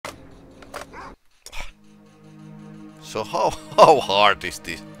So how hard is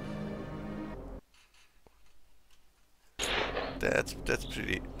this? That's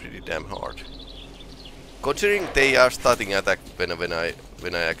pretty damn hard. Considering they are starting attack when I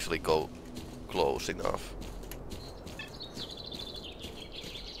actually go close enough.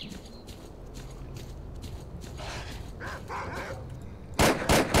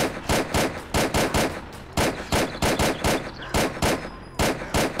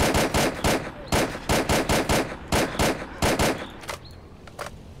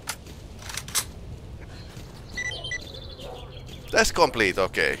 That's complete,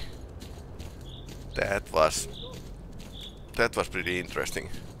 okay. That was pretty interesting.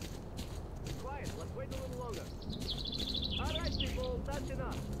 Quiet, let's wait a little longer. Alright people, that's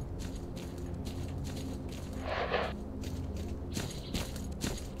enough.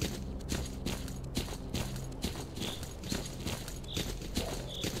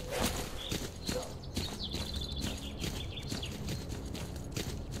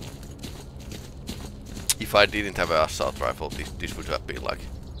 If I didn't have an assault rifle, this would have been like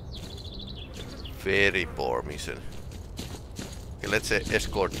very poor mission. Okay, let's say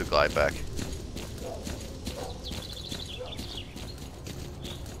escort the guy back.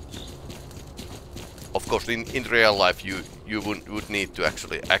 Of course, in real life, you would need to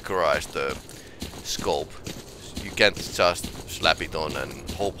actually accurize the scope. You can't just slap it on and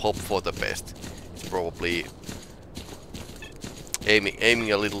hope for the best. It's probably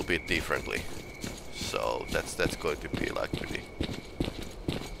aiming a little bit differently. So that's going to be like pretty.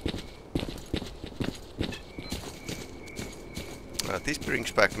 This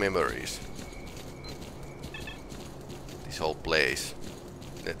brings back memories. This whole place.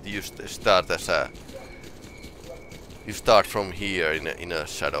 That you start as a. You start from here in a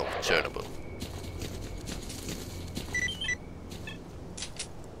shadow of Chernobyl.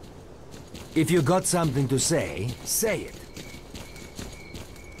 If you got something to say, say it.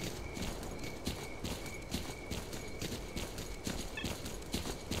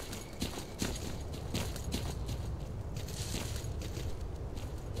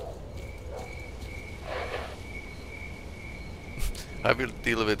 I will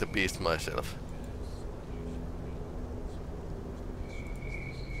deal with the beast myself.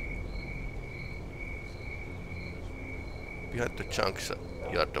 Behind the chunks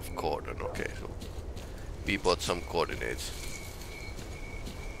yard of cordon, okay, so we bought some coordinates.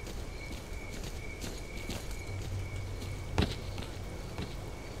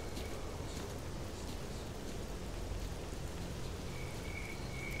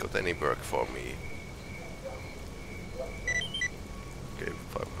 Got any work for me? Okay,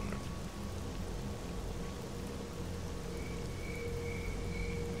 500.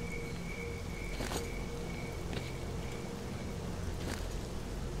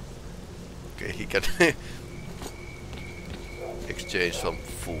 Okay, he can exchange some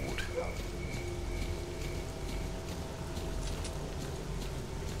food.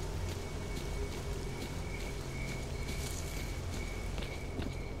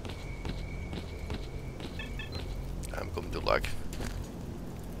 I'm going to like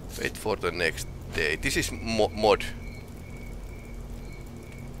wait for the next day. This is mod.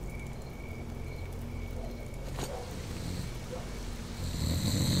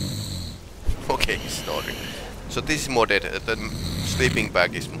 Okay, he's snoring. So this is modded. The sleeping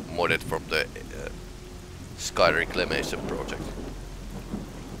bag is modded from the S.T.A.L.K.E.R Reclamation project.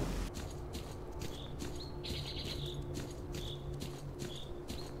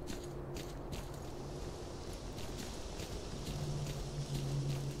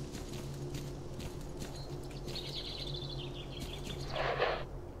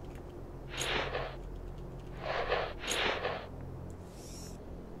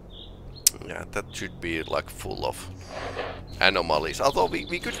 Yeah, that should be like full of anomalies. Although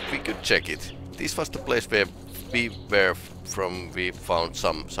we could check it. This was the place where we found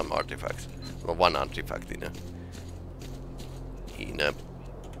some artifacts. Well, one artifact in a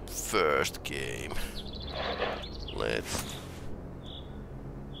first game. Let's.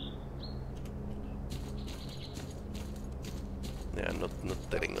 Yeah, not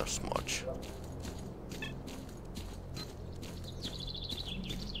telling us much.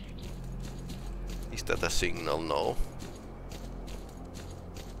 Is that a signal? No.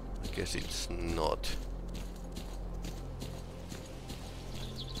 I guess it's not.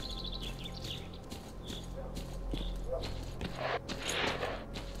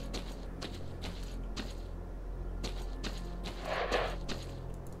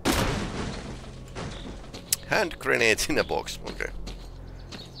 Hand grenades in a box. Okay.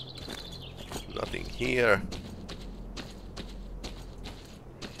 Nothing here.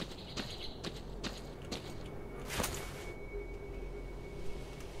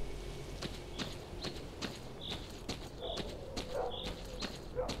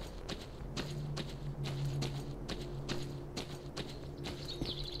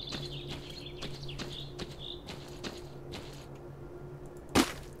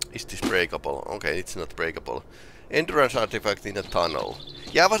 Is this breakable? Okay, it's not breakable. Endurance artifact in a tunnel.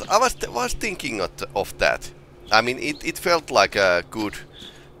 Yeah, I was thinking of that. I mean, it felt like a good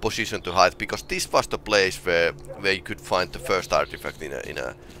position to hide, because this was the place where you could find the first artifact in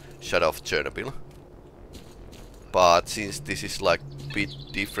a Shadow of Chernobyl. But since this is like bit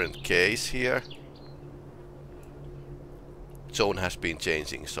different case here, zone has been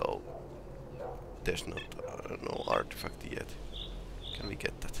changing, so there's not no artifact yet. Can we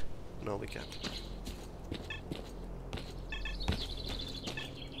get that? No, we can't.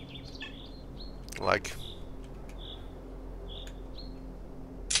 Like.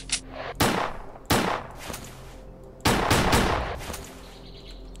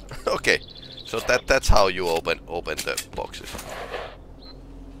 Okay, so that's how you open the boxes.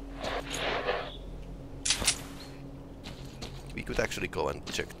 We could actually go and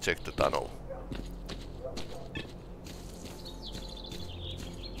check the tunnel.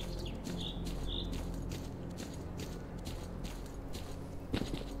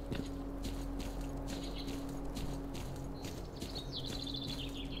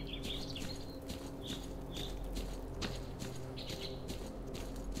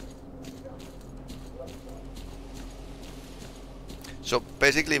 So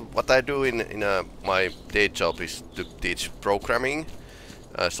basically, what I do in my day job is to teach programming,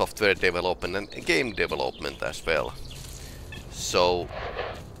 software development, and game development as well. So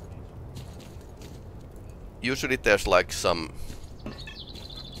usually there's like some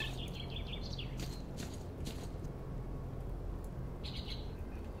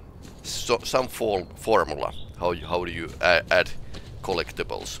formula how do you add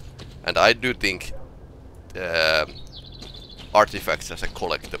collectibles, and I do think artifacts as a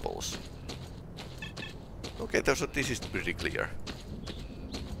collectibles. Okay, so this is pretty clear.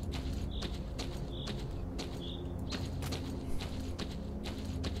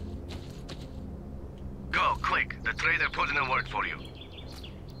 Go, quick! The trader put in a word for you.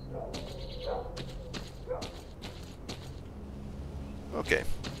 Okay.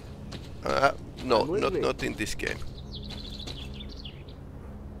 No, not in this game.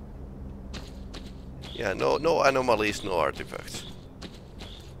 Yeah, no anomalies, no artifacts.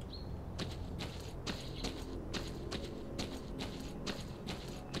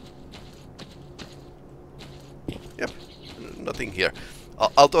 Yep, nothing here.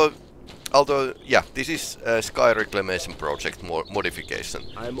 Although, yeah, this is a Sky Reclamation Project modification.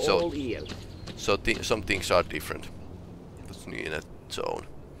 I'm so, all ears. So some things are different. What's new in that zone?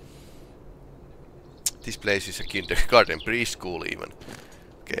 This place is a kindergarten, preschool even.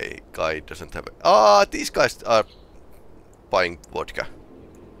 Okay, guy doesn't have. These guys are buying vodka.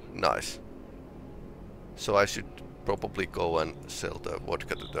 Nice. So I should probably go and sell the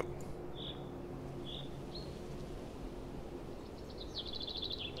vodka to them.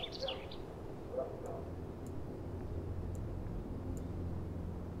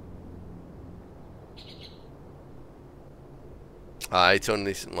 It's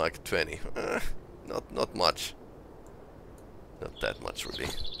only like 20. Not much. Not that much, really.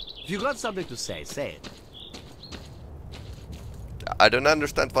 If you got something to say it. I don't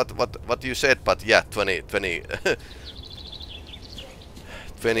understand what you said, but yeah, 20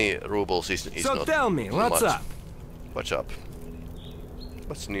 20 rubles is So not tell me, what's much. up? What's up?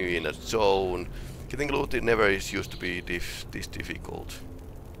 What's new in a zone? Getting loot never used to be this difficult.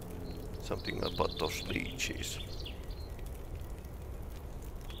 Something about those leeches.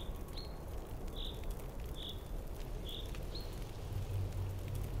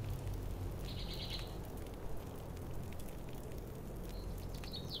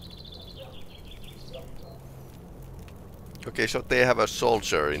 Okay, so they have a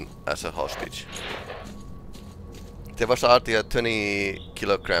soldier as a hostage. There was already 20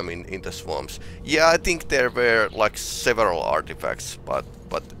 kilogram in the swamps. Yeah, I think there were like several artifacts, but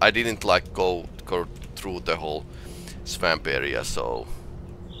I didn't like go through the whole swamp area, so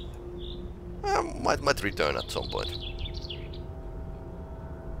I might return at some point.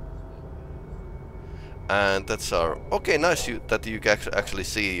 And that's our okay. Nice that you can actually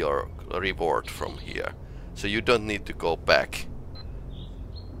see your reward from here. So you don't need to go back.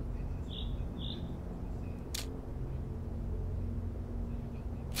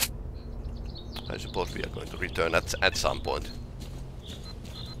 I suppose we are going to return at some point.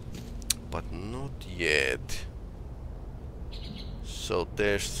 But not yet. So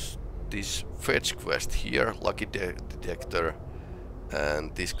there's this fetch quest here, lucky detector,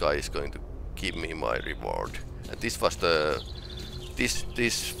 and this guy is going to give me my reward. And this was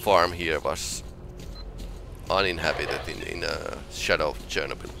this farm here was uninhabited in Shadow of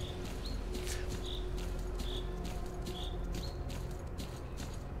Chernobyl.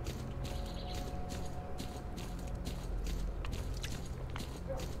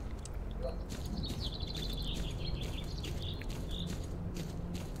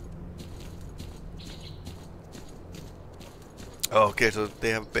 Okay, so they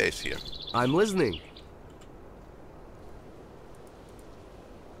have a base here. I'm listening.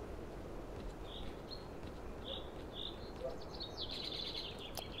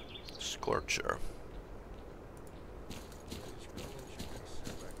 Scorcher.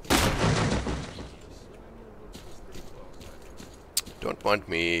 Don't mind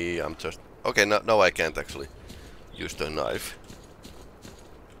me, I'm just... Okay, no I can't actually use the knife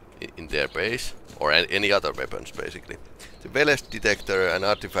in their base, or any other weapons basically. The Veles detector, an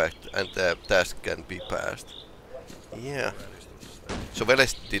artifact, and the task can be passed. Yeah. So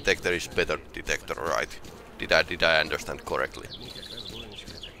Veles detector is better detector, right? Did I understand correctly?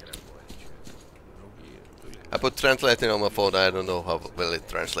 I put translating on my phone, I don't know how well it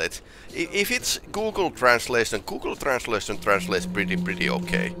translates. If it's Google Translation translates pretty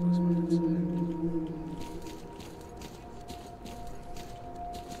okay.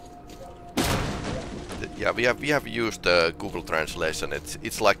 Yeah, we have used Google Translation.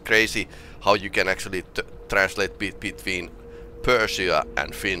 It's like crazy how you can actually translate between Persia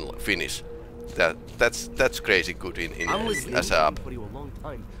and Finnish. That's crazy good in as a app. For you a long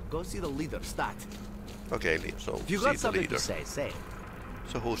time. Go see the leader, Stat. Okay, so If you see got the something leader. to say, say it.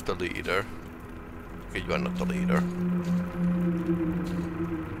 So who's the leader? Okay, you are not the leader.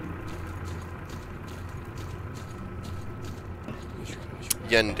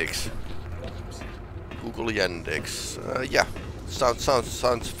 Yandex. Google Yandex. Yeah,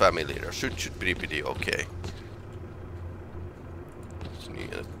 sounds familiar. Should be pretty okay. It's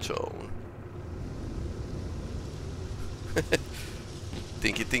need a tone.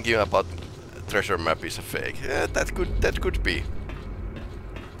 Thinking about treasure map is a fake. Yeah, that could be.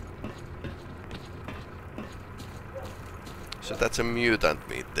 So that's a mutant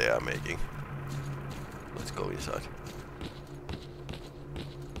meat they are making. Let's go inside.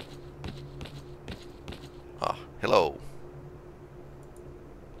 Ah, hello.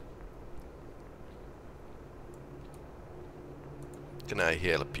 Can I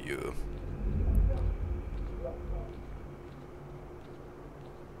help you?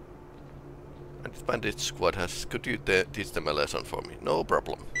 And this bandit squad has... Could you teach them a lesson for me? No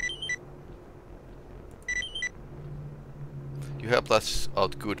problem. You helped us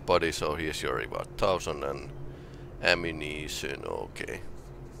out good, buddy, so here's your reward. 1,000 and ammunition, okay.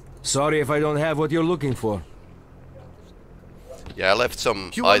 Sorry if I don't have what you're looking for. Yeah, I left some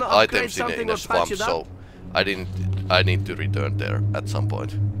You wanna upgrade items in something a or swamp, patch it up? so I need to return there at some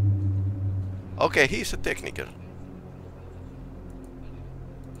point. Okay, he's a technical.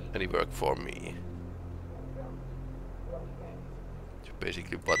 And he worked for me. So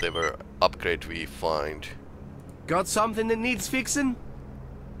basically whatever upgrade we find. Got something that needs fixing?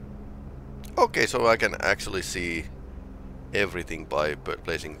 Okay, so I can actually see everything by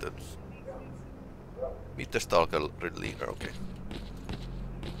placing the... Meet the Stalker leader, okay.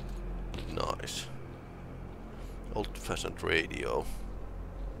 Nice. Old-fashioned radio.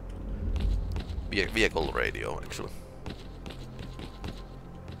 Vehicle radio, actually.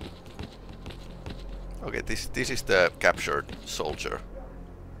 Okay, this is the captured soldier.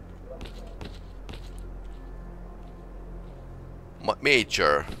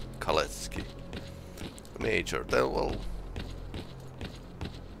 Major Kaletsky. Major, well,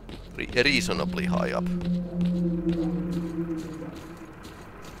 reasonably high up.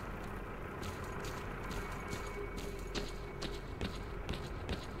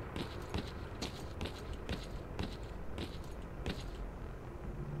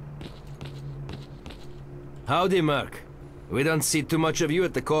 Howdy, Merc. We don't see too much of you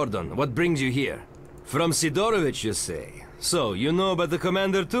at the cordon. What brings you here? From Sidorovich, you say? So, you know about the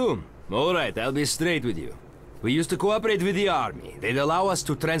commander too? Alright, I'll be straight with you. We used to cooperate with the army. They'd allow us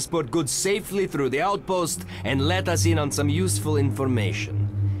to transport goods safely through the outpost and let us in on some useful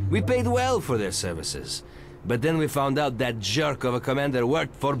information. We paid well for their services. But then we found out that jerk of a commander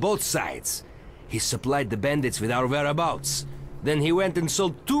worked for both sides. He supplied the bandits with our whereabouts. Then he went and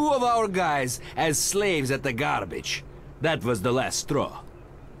sold 2 of our guys as slaves at the garbage. That was the last straw.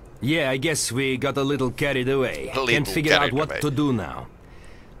 Yeah, I guess we got a little carried away. Can't figure out what to do now.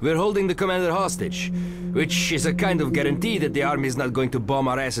 We're holding the commander hostage, which is a kind of guarantee that the army is not going to bomb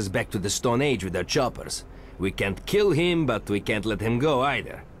our asses back to the Stone Age with their choppers. We can't kill him, but we can't let him go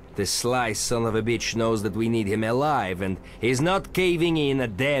either. The sly son of a bitch knows that we need him alive, and he's not caving in a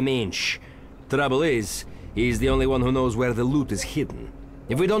damn inch. Trouble is, he's the only one who knows where the loot is hidden.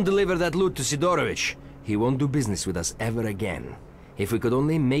 If we don't deliver that loot to Sidorovich, he won't do business with us ever again. If we could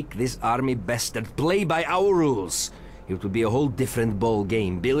only make this army bastard play by our rules, it would be a whole different ball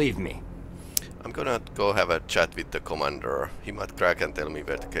game, believe me. I'm gonna go have a chat with the commander. He might crack and tell me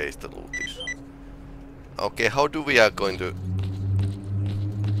where the case the loot is. Okay, how do we are going to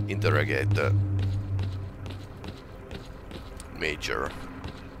interrogate the major.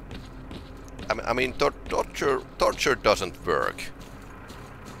 I mean, torture doesn't work,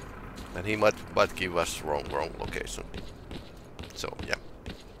 and he might give us wrong location. So yeah.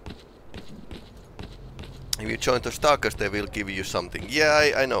 If you join the Stalkers, they will give you something.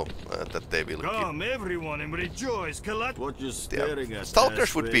 Yeah, I know that they will. Come, everyone, and rejoice. What you staring at?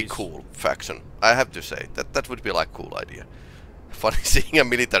 Stalkers would be cool faction. I have to say that would be like cool idea. Funny seeing a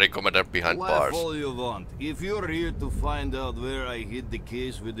military commander behind bars. Laugh all you want. If you're here to find out where I hid the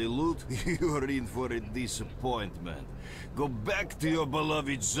case with the loot, you're in for a disappointment. Go back to your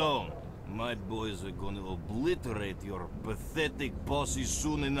beloved zone. My boys are gonna obliterate your pathetic bosses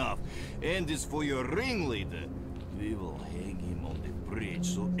soon enough. And as for your ringleader, we will hang him on the bridge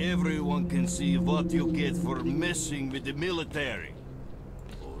so everyone can see what you get for messing with the military.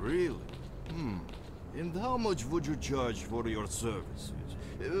 Oh, really? And how much would you charge for your services?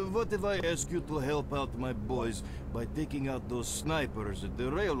 What if I ask you to help out my boys by taking out those snipers at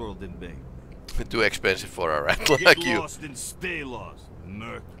the railroad in Bay? Too expensive for a rat like you. Get lost and stay lost,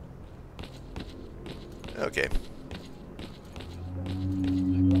 Merc. Okay.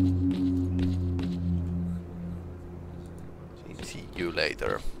 See you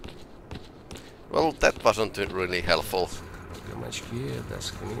later. Well, that wasn't really helpful.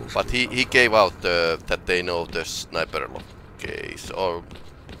 But he gave out that they know the sniper case or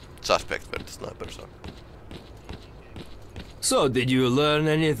suspect where the snipers are. So, did you learn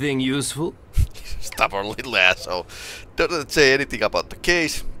anything useful? Stubborn little asshole. Doesn't say anything about the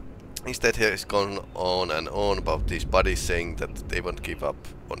case. Instead, he has gone on and on about these buddies, saying that they won't give up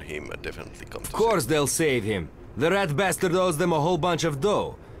on him and definitely come to Of course they'll save him. The rat bastard owes them a whole bunch of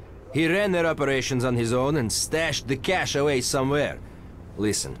dough. He ran their operations on his own and stashed the cash away somewhere.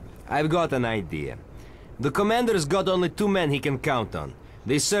 Listen, I've got an idea. The commander's got only 2 men he can count on.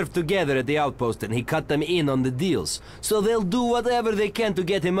 They served together at the outpost and he cut them in on the deals, so they'll do whatever they can to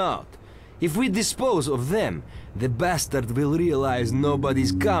get him out. If we dispose of them, the bastard will realize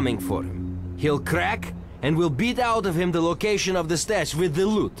nobody's coming for him. He'll crack, and we'll beat out of him the location of the stash with the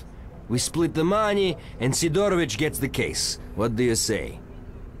loot. We split the money, and Sidorovich gets the case. What do you say?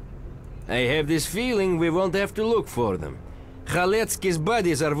 I have this feeling we won't have to look for them. Khaletsky's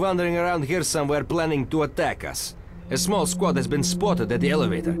buddies are wandering around here somewhere planning to attack us. A small squad has been spotted at the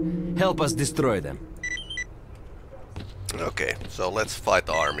elevator. Help us destroy them. Okay, so let's fight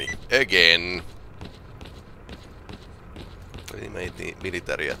the army again. We made the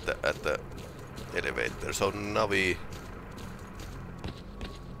military at the elevator, so now we.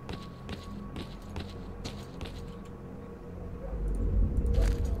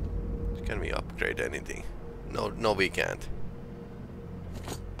 Can we upgrade anything? No, we can't.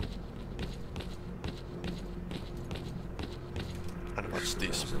 And what's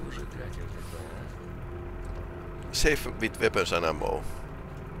this? Safe with weapons and ammo.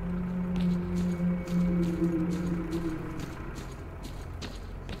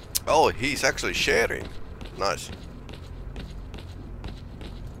 Oh, he's actually sharing. Nice.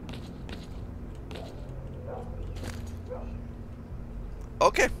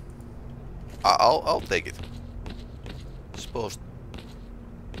 Okay. I'll take it. Suppose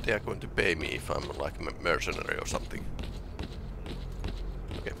they are going to pay me if I'm like a mercenary or something.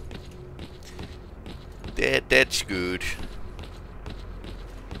 Okay. That's good.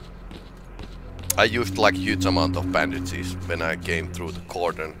 I used like huge amount of bandages when I came through the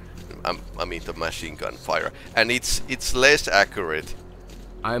cordon. I mean the machine gun fire, and it's less accurate.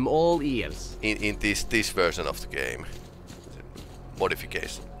 I'm all ears. In this version of the game,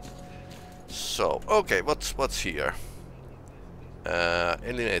 modification. So okay, what's here?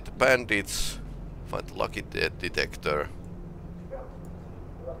 Eliminate the bandits. Find the lucky detector.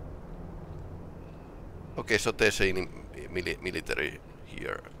 Okay, so there's a military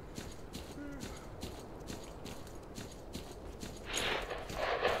here.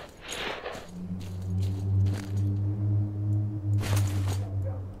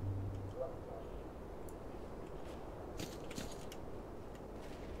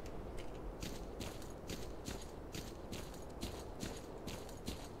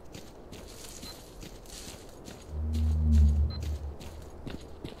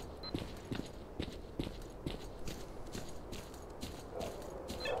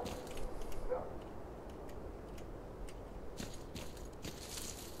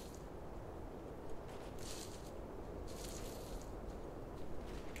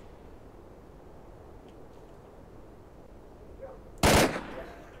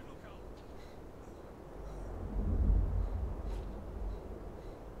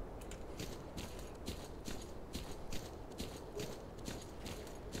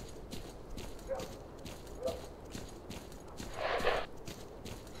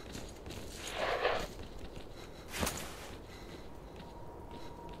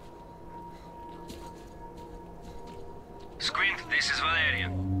 Agent, this is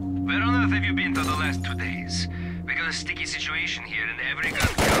Valerian. Where on earth have you been for the last 2 days? We got a sticky situation here and every gun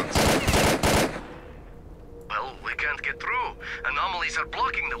counts. Well, we can't get through. Anomalies are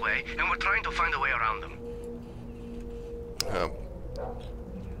blocking the way, and we're trying to find a way around them.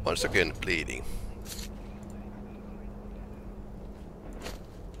 Once again, bleeding.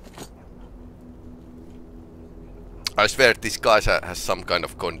 I swear this guy has some kind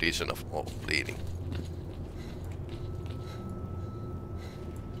of condition of bleeding.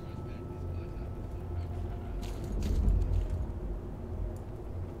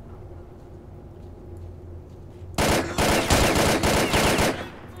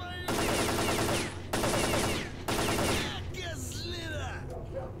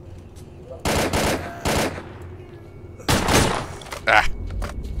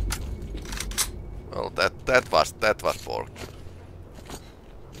 Well, that was porked.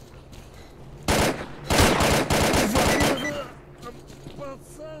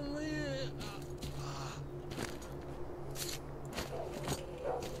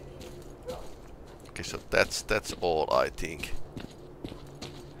 Okay, so that's all, I think.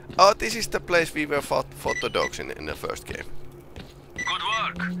 Oh, this is the place we were fought the dogs in the first game. Good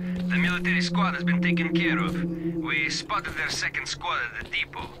work. The military squad has been taken care of. We spotted their second squad at the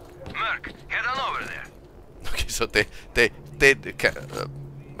depot. Merc, head on over there. Okay, so they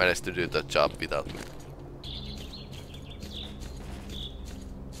managed to do the job without me.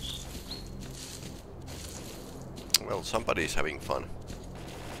 Well, somebody's having fun.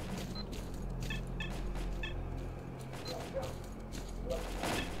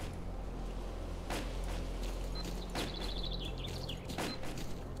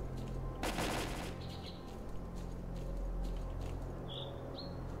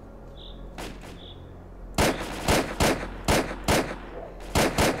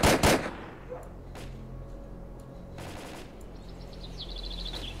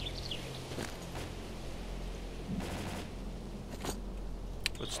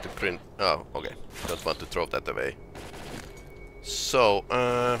 What's the print? Oh, okay. Don't want to throw that away. So,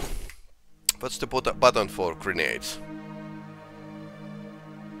 what's the button for grenades?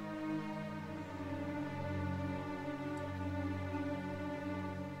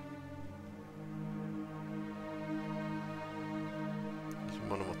 It's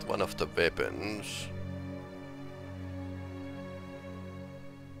one of the weapons.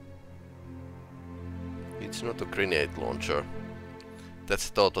 It's not a grenade launcher. That's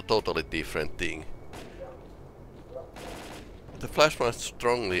totally different thing. The flashbang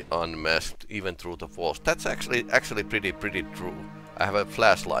strongly unmasked even through the walls. That's actually pretty true. I have a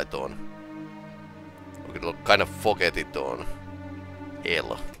flashlight on. We could kind of forget it on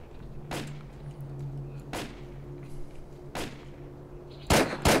L.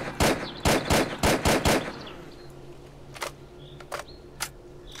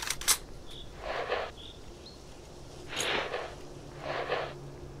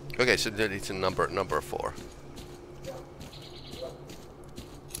 Okay, so then it's a number 4.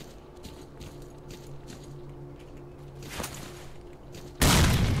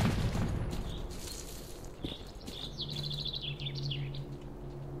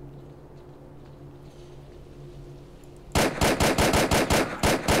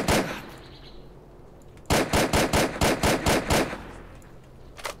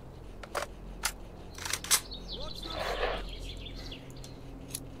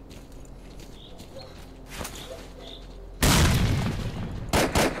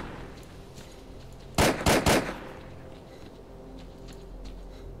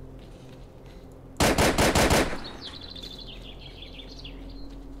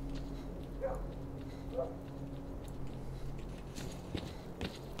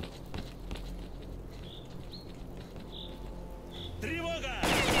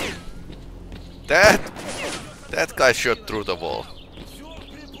 That guy shot through the wall.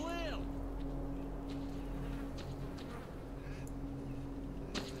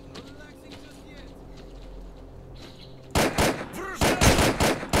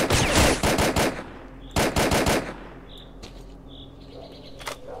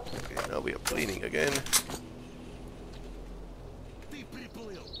 Okay, now we are bleeding again.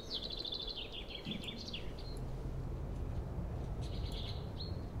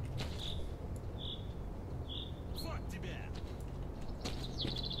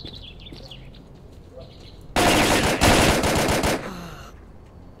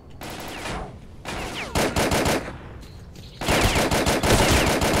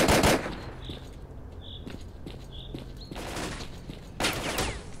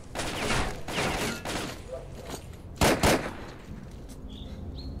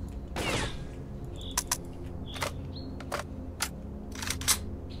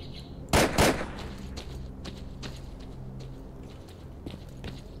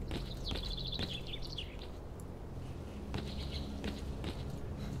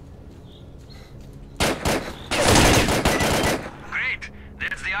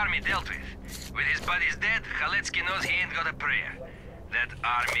 Peli-Rami dealt with. With his buddies dead, Khaletsky knows he ain't got a prayer. That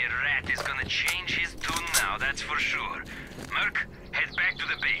army rat is gonna change his tune now, that's for sure. Merc, head back to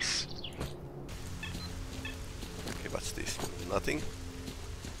the base. Okay, what's this? Nothing.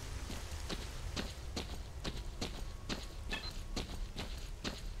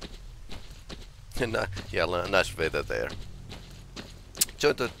 Yeah, nice weather there.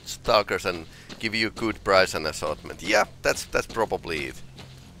 Join the Stalkers and give you good price and assortment. Yeah, that's probably it.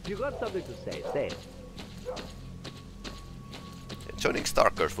 If you got something to say, say it. Joining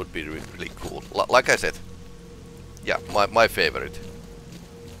Stalkers would be really cool. Like I said, yeah, my favorite.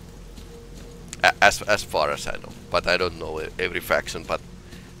 As far as I know, but I don't know every faction. But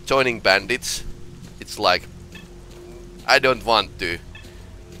joining bandits, it's like I don't want to.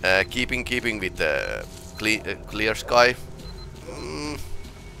 Keeping with the clear sky.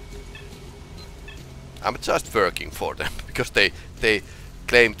 I'm just working for them because they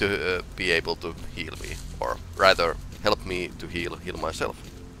claim to be able to heal me, or rather help me to heal myself,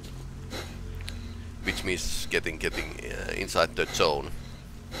 which means getting inside the zone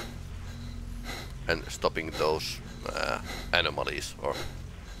and stopping those anomalies or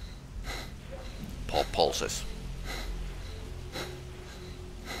pulses.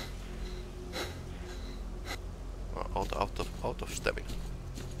 Out of stamina.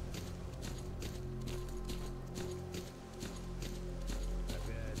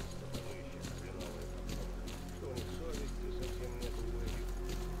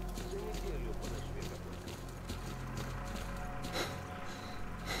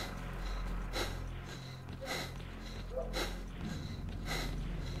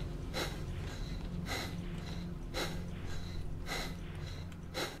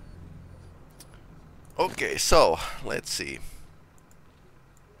 Okay, so let's see.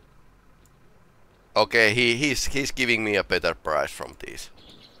 Okay, he's giving me a better price from these.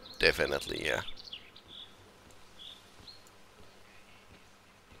 Definitely, yeah.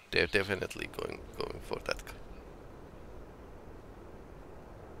 They're definitely going for that guy.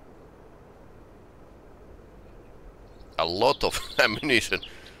 A lot of ammunition.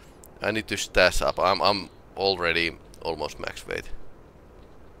 I need to stash up. I'm already almost max weight.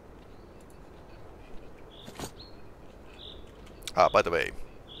 Ah, by the way,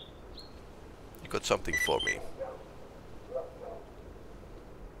 you got something for me.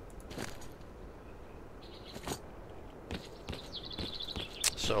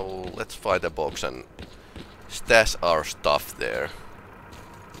 So let's find a box and stash our stuff there.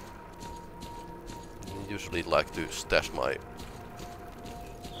 I usually like to stash my...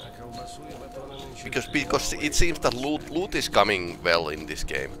 Because it seems that loot is coming well in this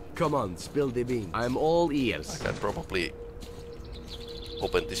game. Come on, spill the beans. I'm all ears. I can probably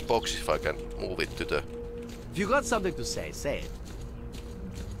open this box if I can move it to the... If you got something to say, say it.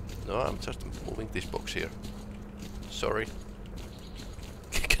 No, I'm just moving this box here. Sorry.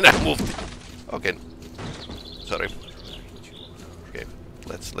 Can I move it? Okay. Sorry. Okay.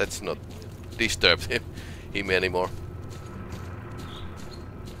 Let's not disturb him anymore.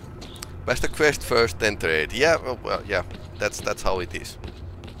 Pass the quest first, then trade. Yeah, well, yeah. That's how it is.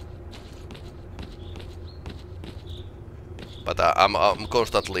 But I'm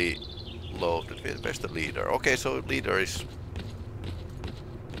constantly loaded. Where's the leader? Okay, so leader is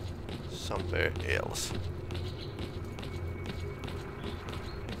somewhere else.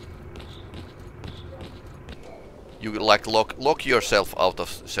 You like lock yourself out of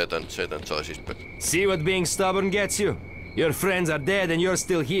certain choices. But See what being stubborn gets you? Your friends are dead and you're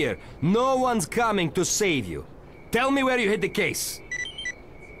still here. No one's coming to save you. Tell me where you hid the case.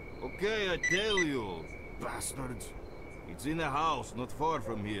 Okay, I tell you, bastards. It's in a house not far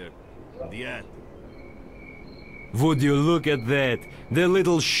from here. In the attic. Would you look at that? The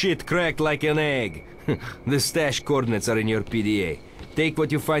little shit cracked like an egg. The stash coordinates are in your PDA. Take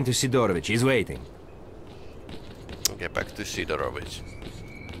what you find to Sidorovich. He's waiting. Okay, back to Sidorovich.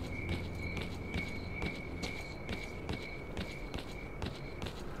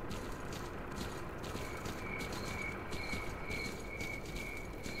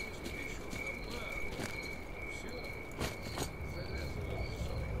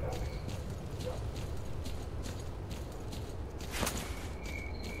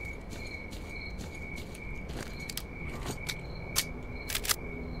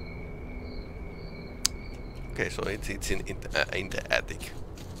 Okay, so it's in the attic.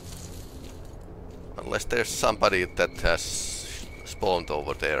 Unless there's somebody that has spawned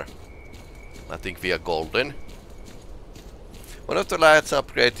over there. I think we are golden. One of the last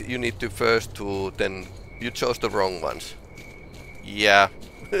upgrades you need to first to, then you chose the wrong ones. Yeah,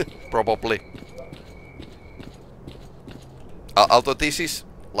 probably. Although this is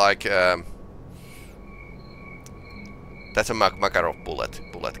like that's a Makarov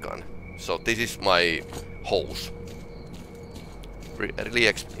bullet gun. So this is my hose. Really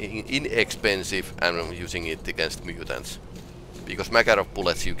inexpensive, and I'm using it against mutants. Because Makarov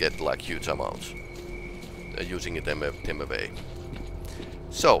bullets you get like huge amounts. Using it them away.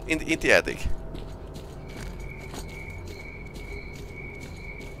 So in the attic.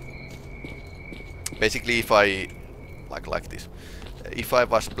 Basically, if I like this, if I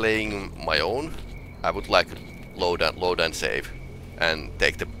was playing my own, I would like load and save, and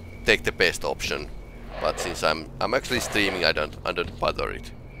take the best option. But since I'm actually streaming, I don't bother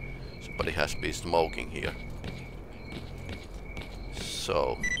it. Somebody has been smoking here.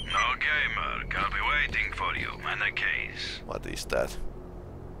 So. Okay, Merc, I'll be waiting for you in the case. What is that?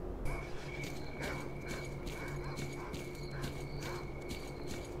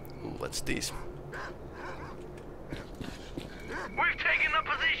 Ooh, what's this? We've taken the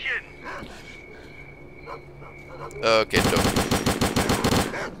position! Okay, so.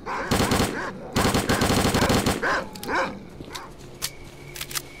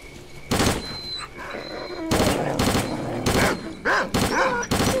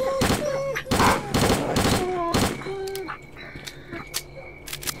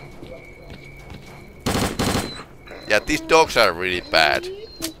 Yeah, these dogs are really bad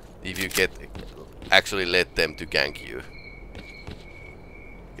if you actually let them to gank you.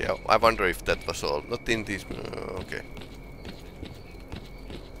 Yeah, I wonder if that was all. Not in this. Okay.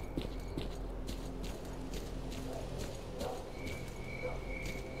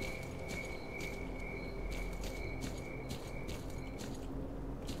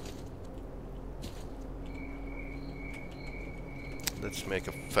 Let's make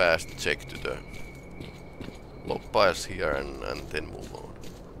a fast check to the log piles here and then move on.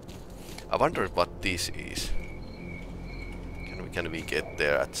 I wonder what this is. Can we get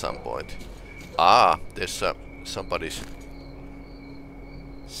there at some point? Ah, there's somebody's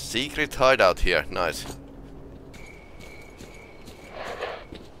secret hideout here. Nice.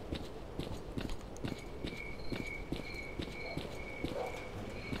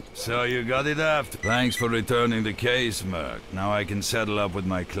 So you got it after. Thanks for returning the case, Merc. Now I can settle up with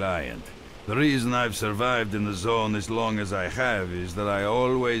my client. The reason I've survived in the zone as long as I have is that I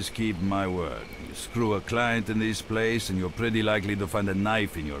always keep my word. You screw a client in this place and you're pretty likely to find a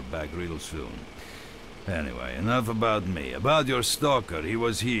knife in your back real soon. Anyway, enough about me. About your stalker, he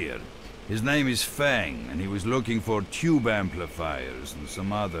was here. His name is Fang, and he was looking for tube amplifiers and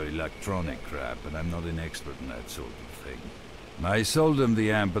some other electronic crap, and I'm not an expert in that sort of thing. I sold him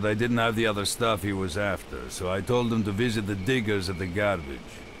the amp, but I didn't have the other stuff he was after, so I told him to visit the diggers at the garbage.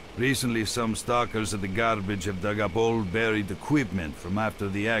 Recently, some stalkers at the garbage have dug up old buried equipment from after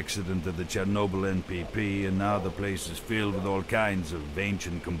the accident at the Chernobyl NPP, and now the place is filled with all kinds of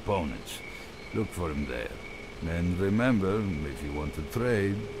ancient components. Look for him there. And remember, if you want to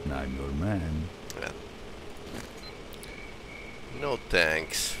trade, I'm your man. Yeah. No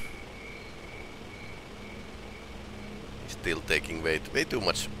thanks. He's still taking way too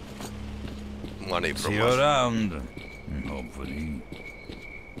much money from See you us. around, hopefully.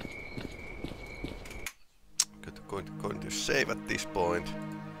 Going to save at this point.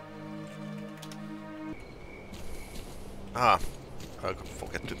 Ah, I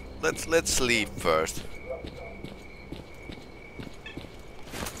forget to. Let's sleep first.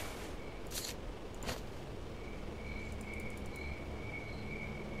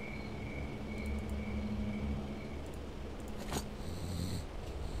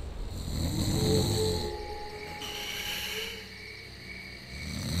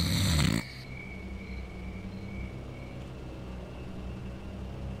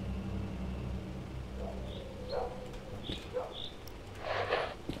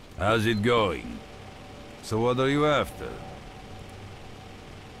 How's it going? So what are you after?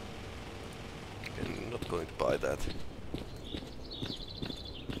 I'm not going to buy that.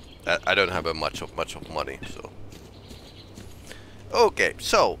 I don't have much of money, so. Okay,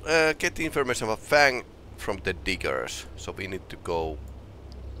 so get the information about Fang from the diggers. So we need to go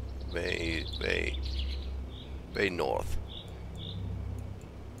way north.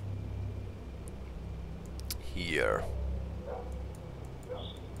 Here.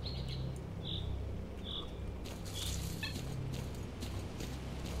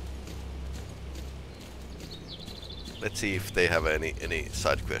 Let's see if they have any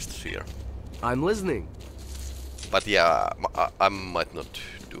side quests here. I'm listening. But yeah, I might not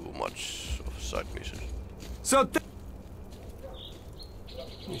do much of side missions. So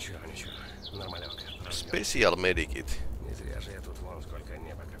Ничего, ничего. Нормалек. Special medikit. Не зря же я тут вон сколько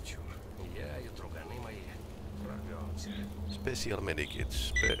не покопчу. Я и друганы мои. Прорвётся. Special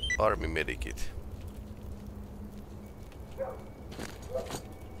medikit, army medikit.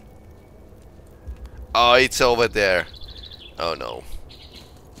 Oh, it's over there. Oh no.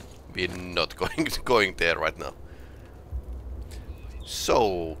 We're not going there right now.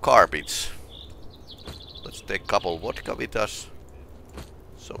 So, garbage. Let's take a couple vodka with us.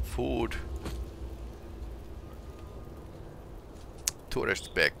 Some food. Tourist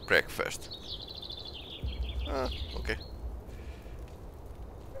breakfast. Ah, okay.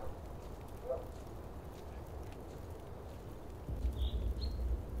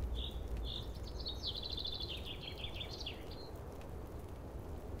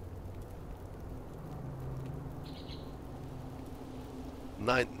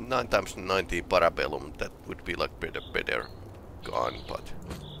 Nine times 90 Parabellum, that would be like better gun, but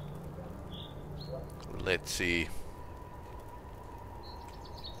let's see.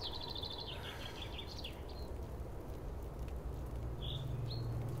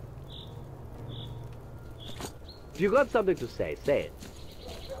 If you got something to say, say it.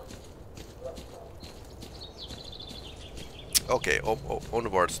 Okay,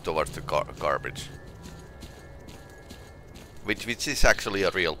 onwards towards the garbage. Which is actually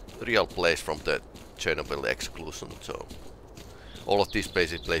a real place from the Chernobyl exclusion, so all of these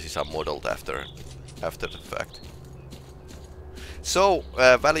places are modeled after the fact. So,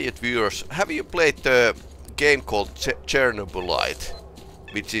 valued viewers, have you played the game called Chernobylite,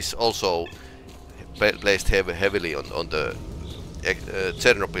 which is also placed heavily on the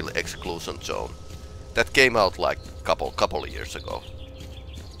Chernobyl exclusion zone? That came out like couple years ago,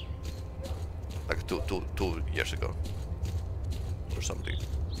 like two years ago. Or something.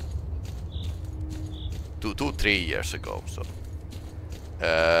 3 years ago, so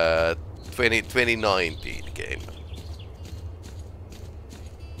 2019 game.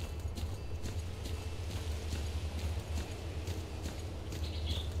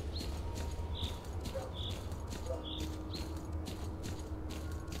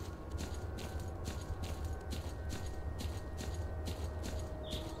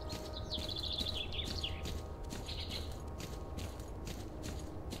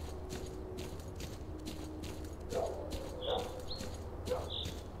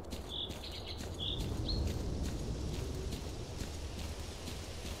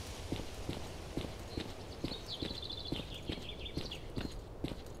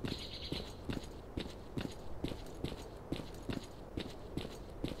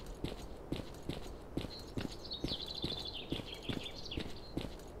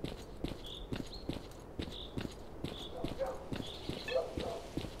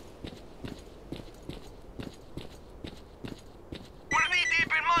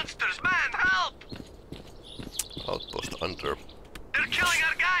 Outpost under. They're killing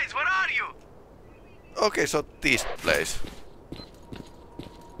our guys. Where are you? Okay, so this place.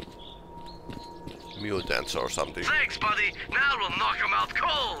 Mutants or something. Thanks, buddy. Now we'll knock them out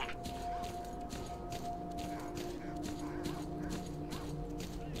cold.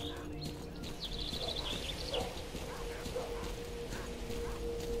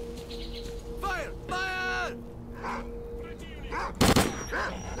 Fire! Fire!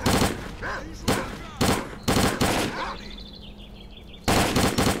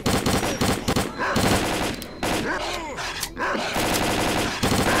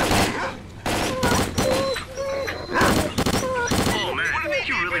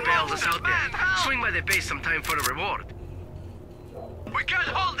 Swing by the base sometime for a reward. We can't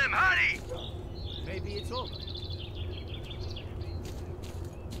hold them, hurry! Maybe it's over.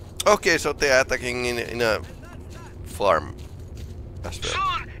 Okay, so they are attacking in a farm as well.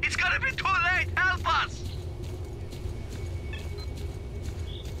 Soon! It's gonna be too late! Help us!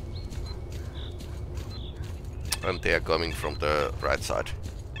 And they are coming from the right side.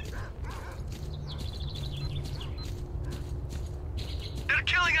 They're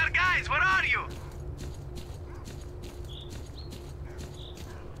killing our guys! Where are you?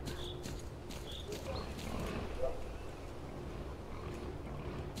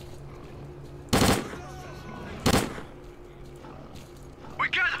 We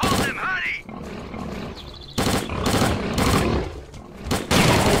can't hold them! Hurry!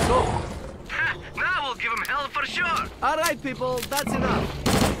 Now we'll give them hell for sure! All right, people, that's enough.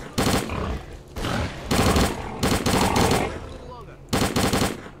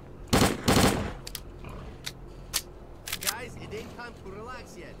 Guys, it ain't time to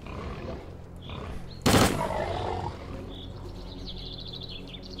relax yet.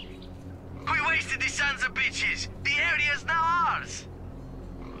 We wasted these sons of bitches! The area's now ours!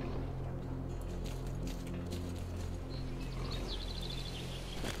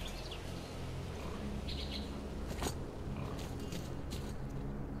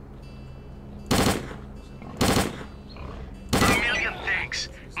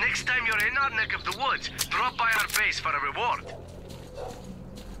 neck of the woods. Drop by our base for a reward.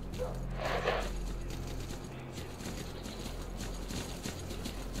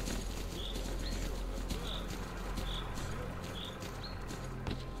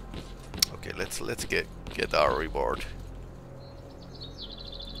 Okay, let's get our reward.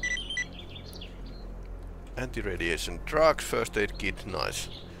 Anti-radiation drugs, first aid kit, nice,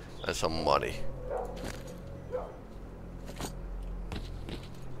 and some money.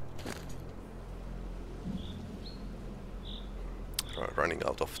 Running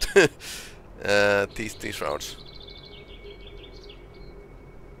out of these rounds.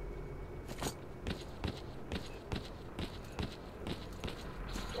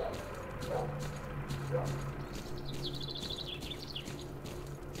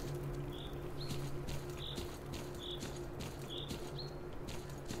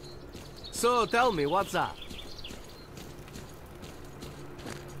 So tell me, what's up?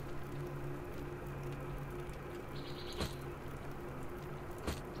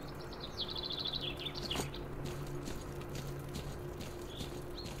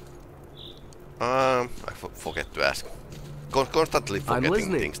 I forget to ask. Constantly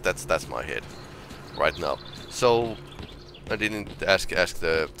forgetting things. That's my head right now. So I didn't ask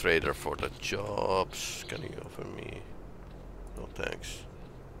the trader for the jobs. Can you offer me? No thanks.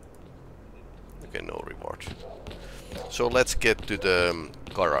 Okay, no reward. So let's get to the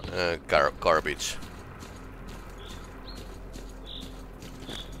garbage.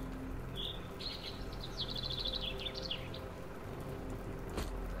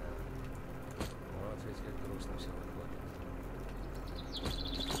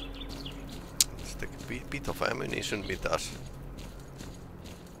 Let's take a bit of ammunition with us.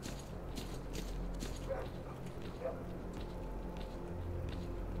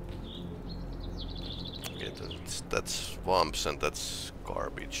 That's swamps and that's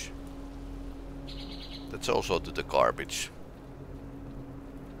garbage. That's also to the garbage.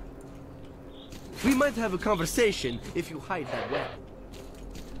 We might have a conversation if you hide that weapon.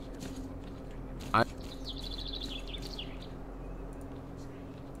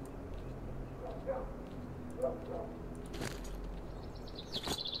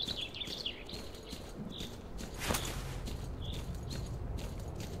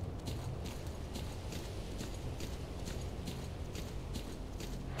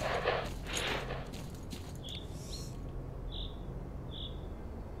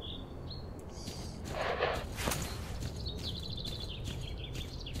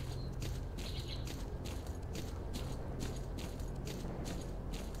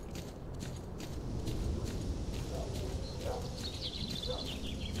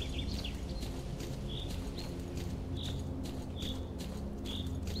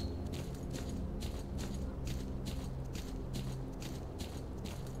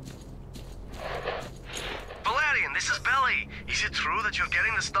 This is Belly. Is it true that you're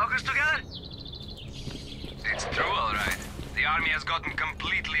getting the Stalkers together? It's true, all right. The army has gotten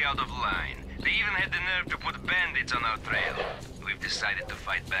completely out of line. They even had the nerve to put bandits on our trail. We've decided to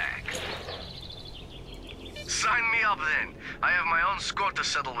fight back. Sign me up then. I have my own score to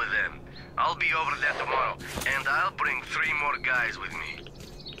settle with them. I'll be over there tomorrow, and I'll bring 3 more guys with me.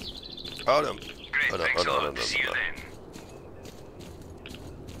 Oh no. Great, thanks a lot. See you then.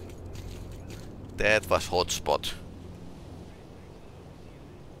 That was hotspot.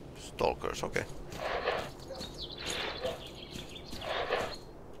 Stalkers, okay.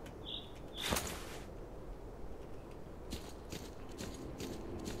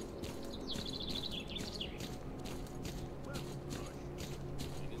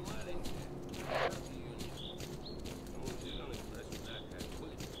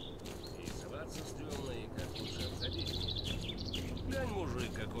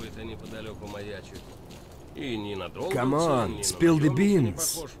 Come on, spill the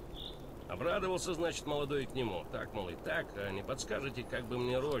beans. Обрадовался, значит, молодой к нему. Так, мол, и так, а не подскажете, как бы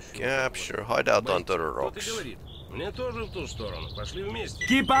мне рощу? Capture, hide out under the Вот и rocks. говорит, мне тоже в ту сторону, пошли вместе.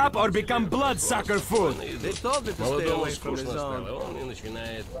 Keep up or become bloodsucker food. They told me to stay Молодому away from his скучно стало, own. он и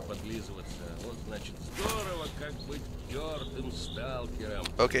начинает подлизываться. Вот, значит, здорово, как быть тертым сталкером.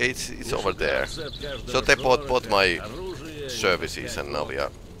 Okay, it's over there. So they bought my services and now we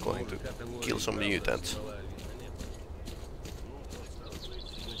are going to kill some mutants.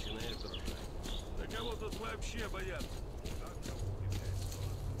 Да кого тут вообще боятся?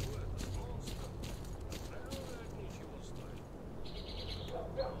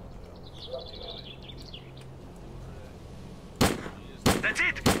 That's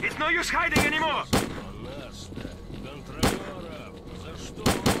it! It's no use hiding anymore! Нас-то, контролеров, за что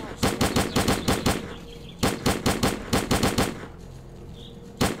монстры?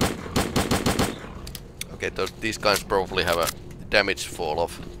 Okay, these guys probably have a damage fall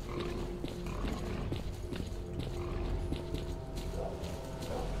off.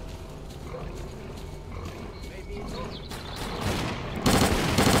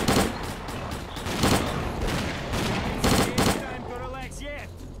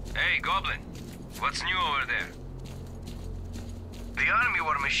 Hey, Goblin. What's new over there? The army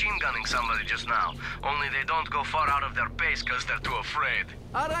were machine gunning somebody just now. Only they don't go far out of their base because they're too afraid.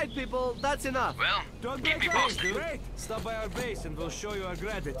 Alright, people, that's enough. Well, Don't keep me break range, posted. dude. Stop by our base and we'll show you our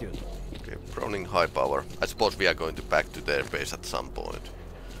gratitude. Okay, Browning high power. I suppose we are going to back to their base at some point.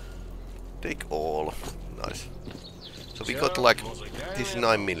 Take all. Nice. So we got like this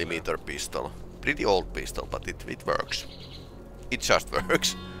 9mm pistol. Pretty old pistol, but it works. It just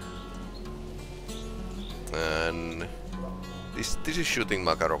works. And this is shooting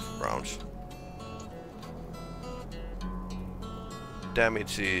Makarov rounds.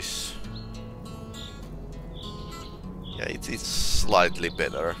 Damage is... yeah, it's slightly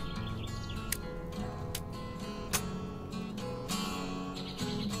better.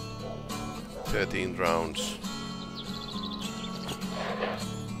 $13 rounds.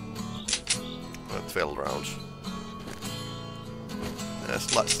 12 rounds. A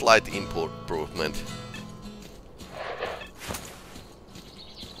slight improvement.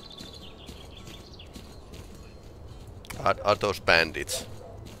 Are those bandits?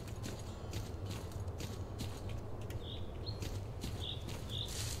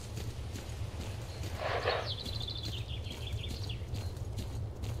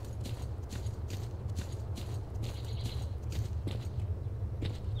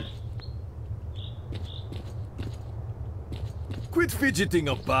 Quit fidgeting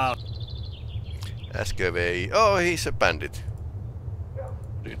about. S.T.A.L.K.E.R. Oh, he's a bandit.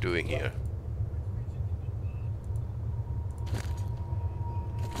 What are you doing here?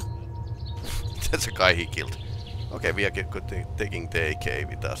 That's a guy he killed. Okay, we are taking the AK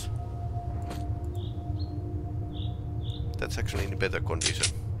with us. That's actually in better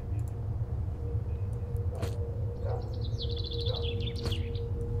condition.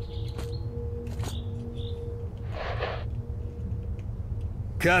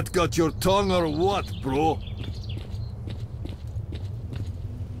 Cat got your tongue or what, bro?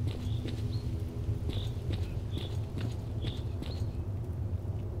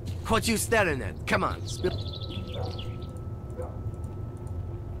 What you staring at? Come on, spill.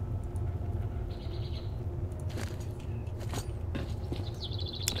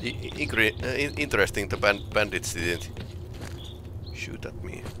 Interesting, the bandits didn't shoot at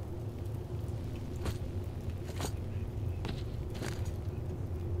me.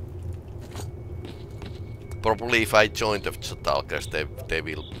 Probably if I join the Stalkers, they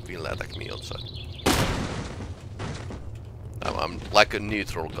will attack me on site. I'm like a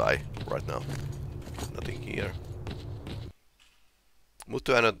neutral guy right now. Nothing here. Move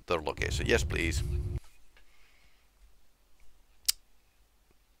to another location. Yes, please.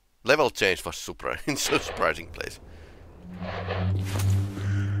 Level change was in so surprising place.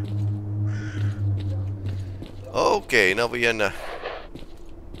 Okay, now we are.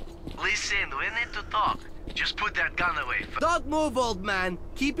 Listen, we need to talk. Just put that gun away. Don't move, old man.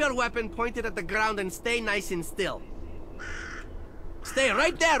 Keep your weapon pointed at the ground and stay nice and still. Stay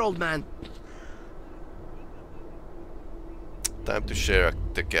right there, old man. Time to share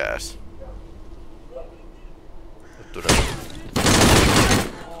the gas.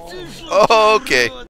 Okay.